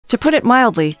To put it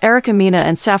mildly, Mena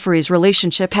and Safaree's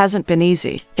relationship hasn't been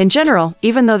easy. In general,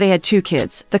 even though they had 2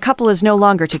 kids, the couple is no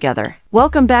longer together.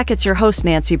 Welcome back, it's your host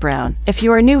Nancy Brown. If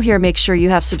you are new here, make sure you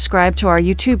have subscribed to our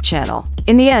YouTube channel.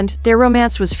 In the end, their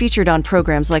romance was featured on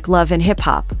programs like Love and Hip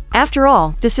Hop. After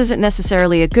all, this isn't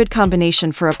necessarily a good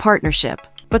combination for a partnership.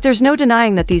 But there's no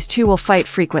denying that these two will fight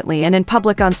frequently and in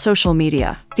public on social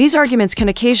media. These arguments can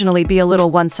occasionally be a little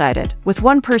one-sided, with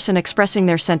one person expressing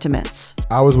their sentiments.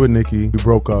 I was with Nikki, we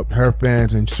broke up. Her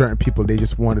fans and certain people, they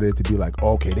just wanted it to be like,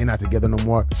 okay, they're not together no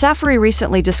more. Safaree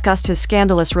recently discussed his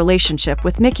scandalous relationship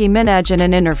with Nicki Minaj in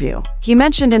an interview. He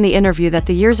mentioned in the interview that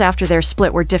the years after their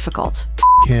split were difficult.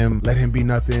 Him, let him be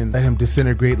nothing, let him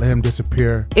disintegrate, let him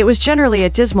disappear. It was generally a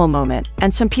dismal moment,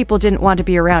 and some people didn't want to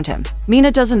be around him.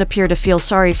 Mena doesn't appear to feel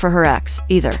sorry for her ex,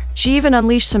 either. She even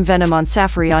unleashed some venom on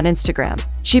Safaree on Instagram.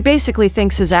 She basically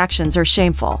thinks his actions are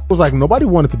shameful. It was like nobody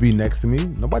wanted to be next to me,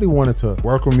 nobody wanted to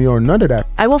work with me or none of that.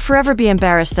 I will forever be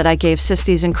embarrassed that I gave Sis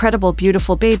these incredible,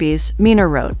 beautiful babies, Mena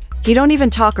wrote. He don't even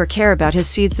talk or care about his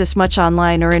seeds this much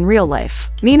online or in real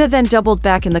life. Mena then doubled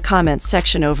back in the comments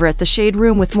section over at the Shade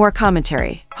Room with more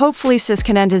commentary. Hopefully Sis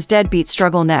can end his deadbeat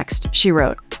struggle next, she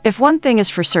wrote. If one thing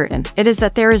is for certain, it is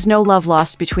that there is no love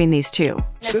lost between these two.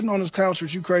 Sitting on this couch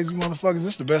with you crazy motherfuckers,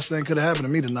 this is the best thing could have happened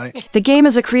to me tonight. The Game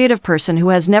is a creative person who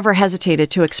has never hesitated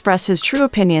to express his true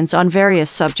opinions on various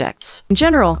subjects. In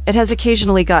general, it has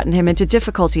occasionally gotten him into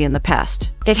difficulty in the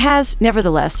past. It has,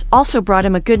 nevertheless, also brought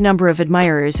him a good number of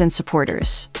admirers and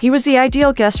supporters. He was the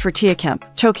ideal guest for Tia Kemp,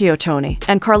 Tokyo Tony,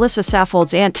 and Carlissa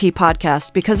Saffold's Aunt T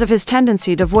podcast because of his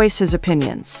tendency to voice his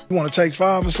opinions. You want to take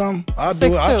 5 or something? I'll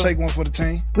do it. I'll take one for the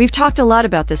team. We've talked a lot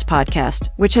about this podcast,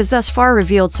 which has thus far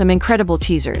revealed some incredible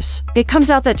teasers. It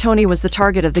comes out that Tony was the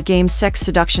target of the Game's sex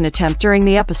seduction attempt during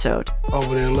the episode.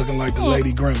 Over there looking like the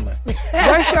Lady Gremlin.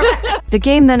 The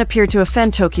Game then appeared to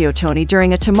offend Tokyo Tony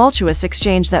during a tumultuous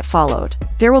exchange that followed.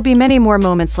 There will be many more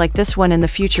moments like this one in the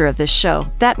future of this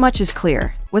show, that much is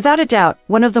clear. Without a doubt,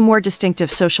 one of the more distinctive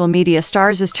social media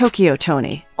stars is Tokyo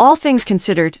Tony. All things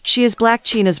considered, she is Black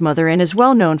Chyna's mother and is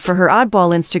well known for her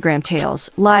oddball Instagram tales,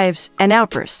 lives, and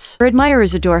outbursts. Her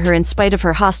admirers adore her in spite of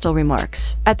her hostile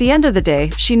remarks. At the end of the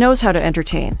day, she knows how to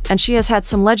entertain, and she has had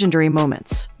some legendary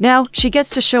moments. Now, she gets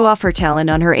to show off her talent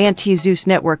on her Anti-Zeus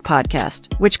Network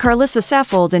podcast, which Carlissa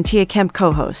Saffold and Tia Kemp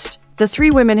co-host. The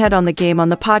 3 women had on the Game on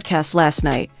the podcast last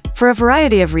night. For a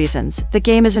variety of reasons, the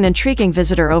Game is an intriguing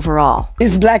visitor overall.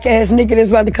 This black-ass nigga that's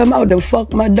about to come out to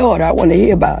fuck my daughter. I want to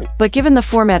hear about it. But given the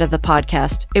format of the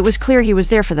podcast, it was clear he was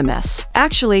there for the mess.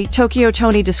 Actually, Tokyo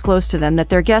Tony disclosed to them that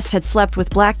their guest had slept with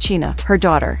Black Chyna, her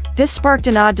daughter. This sparked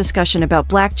an odd discussion about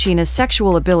Black Chyna's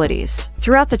sexual abilities.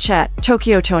 Throughout the chat,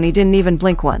 Tokyo Tony didn't even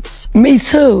blink once. Me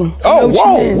too. Oh,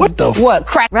 whoa, what the What?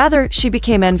 Crack. Rather, she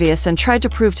became envious and tried to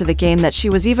prove to the Game that she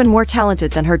was even more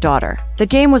talented than her daughter. The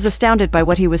Game was astounded by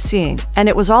what he was seeing, and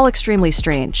it was all extremely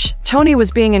strange. Tony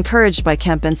was being encouraged by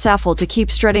Kemp and Saffold to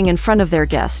keep strutting in front of their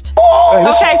guest.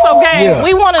 Okay, so gang,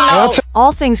 we want to know.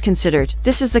 All things considered,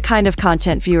 this is the kind of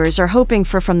content viewers are hoping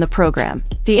for from the program.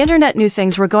 The internet knew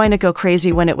things were going to go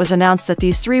crazy when it was announced that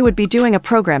these 3 would be doing a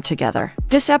program together.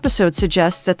 This episode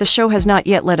suggests that the show has not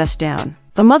yet let us down.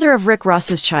 The mother of Rick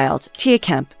Ross's child, Tia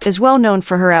Kemp, is well known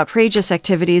for her outrageous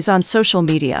activities on social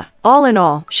media. All in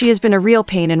all, she has been a real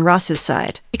pain in Ross's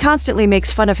side. He constantly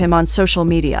makes fun of him on social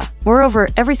media. Moreover,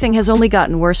 everything has only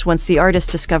gotten worse once the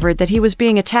artist discovered that he was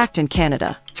being attacked in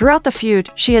Canada. Throughout the feud,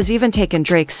 she has even taken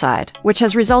Drake's side, which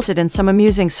has resulted in some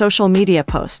amusing social media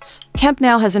posts. Kemp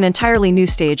now has an entirely new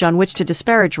stage on which to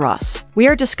disparage Ross. We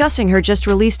are discussing her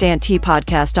just-released Aunt T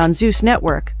podcast on Zeus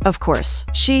Network, of course.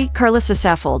 She, Carlissa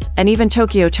Saffold, and even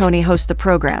Tokyo Tony host the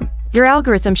program. Your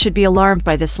algorithm should be alarmed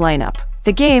by this lineup.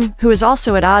 The Game, who is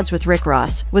also at odds with Rick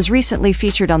Ross, was recently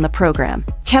featured on the program.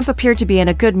 Kemp appeared to be in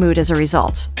a good mood as a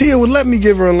result. Tia would let me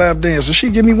give her a lap dance, and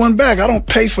she'd give me one back. I don't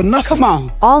pay for nothing. Come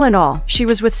on. All in all, she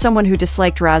was with someone who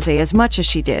disliked Raze as much as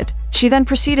she did. She then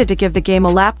proceeded to give the Game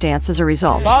a lap dance as a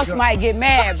result. Boss might get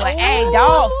mad, but hey,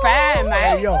 dog, fine,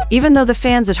 man. Hey, yo. Even though the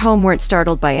fans at home weren't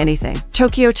startled by anything,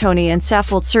 Tokyo Tony and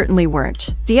Saffold certainly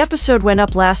weren't. The episode went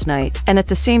up last night, and at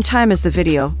the same time as the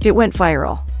video, it went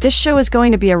viral. This show is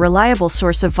going to be a reliable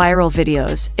source of viral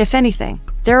videos, if anything.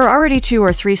 There are already 2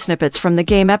 or 3 snippets from the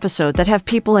Game episode that have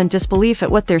people in disbelief at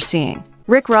what they're seeing.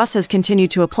 Rick Ross has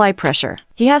continued to apply pressure.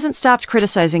 He hasn't stopped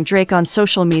criticizing Drake on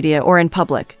social media or in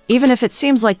public, even if it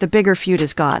seems like the bigger feud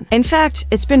is gone. In fact,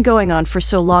 it's been going on for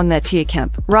so long that Tia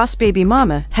Kemp, Ross' baby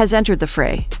mama, has entered the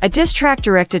fray. A diss track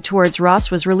directed towards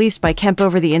Ross was released by Kemp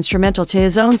over the instrumental to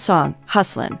his own song,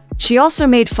 Hustlin'. She also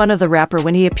made fun of the rapper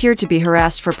when he appeared to be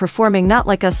harassed for performing Not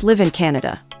Like Us Live in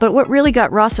Canada. But what really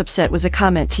got Ross upset was a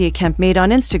comment Tia Kemp made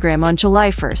on Instagram on July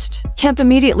 1st. Kemp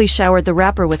immediately showered the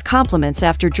rapper with compliments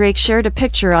after Drake shared a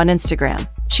picture on Instagram.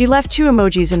 She left 2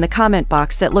 emojis in the comment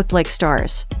box that looked like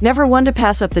stars. Never one to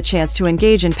pass up the chance to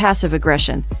engage in passive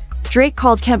aggression. Drake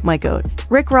called Kemp my goat.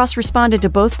 Rick Ross responded to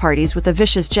both parties with a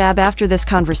vicious jab after this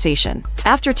conversation.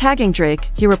 After tagging Drake,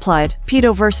 he replied,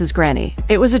 "Pedo versus Granny."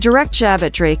 It was a direct jab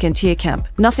at Drake and Tia Kemp,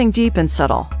 nothing deep and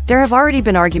subtle. There have already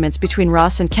been arguments between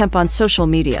Ross and Kemp on social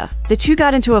media. The two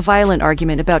got into a violent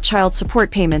argument about child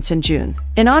support payments in June.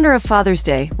 In honor of Father's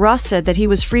Day, Ross said that he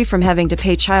was free from having to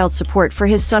pay child support for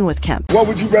his son with Kemp. What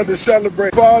would you rather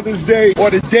celebrate, Father's Day or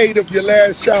the date of your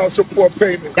last child support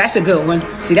payment? That's a good one.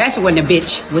 See, that's when the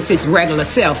bitch was his regular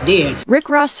self did. Rick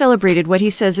Ross celebrated what he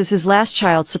says is his last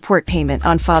child support payment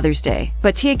on Father's Day.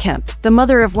 But Tia Kemp, the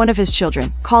mother of one of his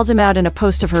children, called him out in a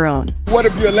post of her own. What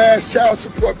if your last child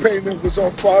support payment was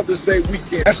on Father's Day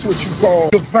weekend? That's what you call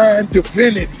divine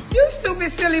divinity. You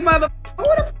stupid, silly mother. Who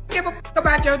the f give a fuck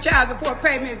about your child support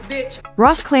payments, bitch?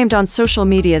 Ross claimed on social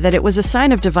media that it was a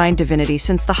sign of divine divinity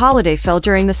since the holiday fell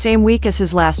during the same week as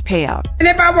his last payout. And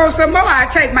if I want some more, I'll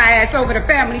take my ass over to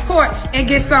family court and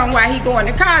get some while he going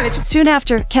to college. Soon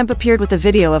after, Kemp appeared with a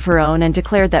video of her own and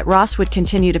declared that Ross would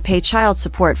continue to pay child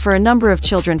support for a number of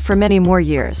children for many more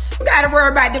years. You gotta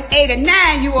worry about them 8 or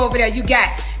 9 you over there you got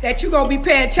that you gonna be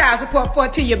paying child support for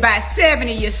till you're about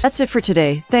 70 years. That's it for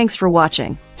today. Thanks for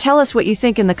watching. Tell us what you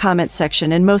think in the comments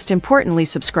section and most importantly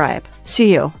subscribe.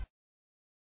 See you.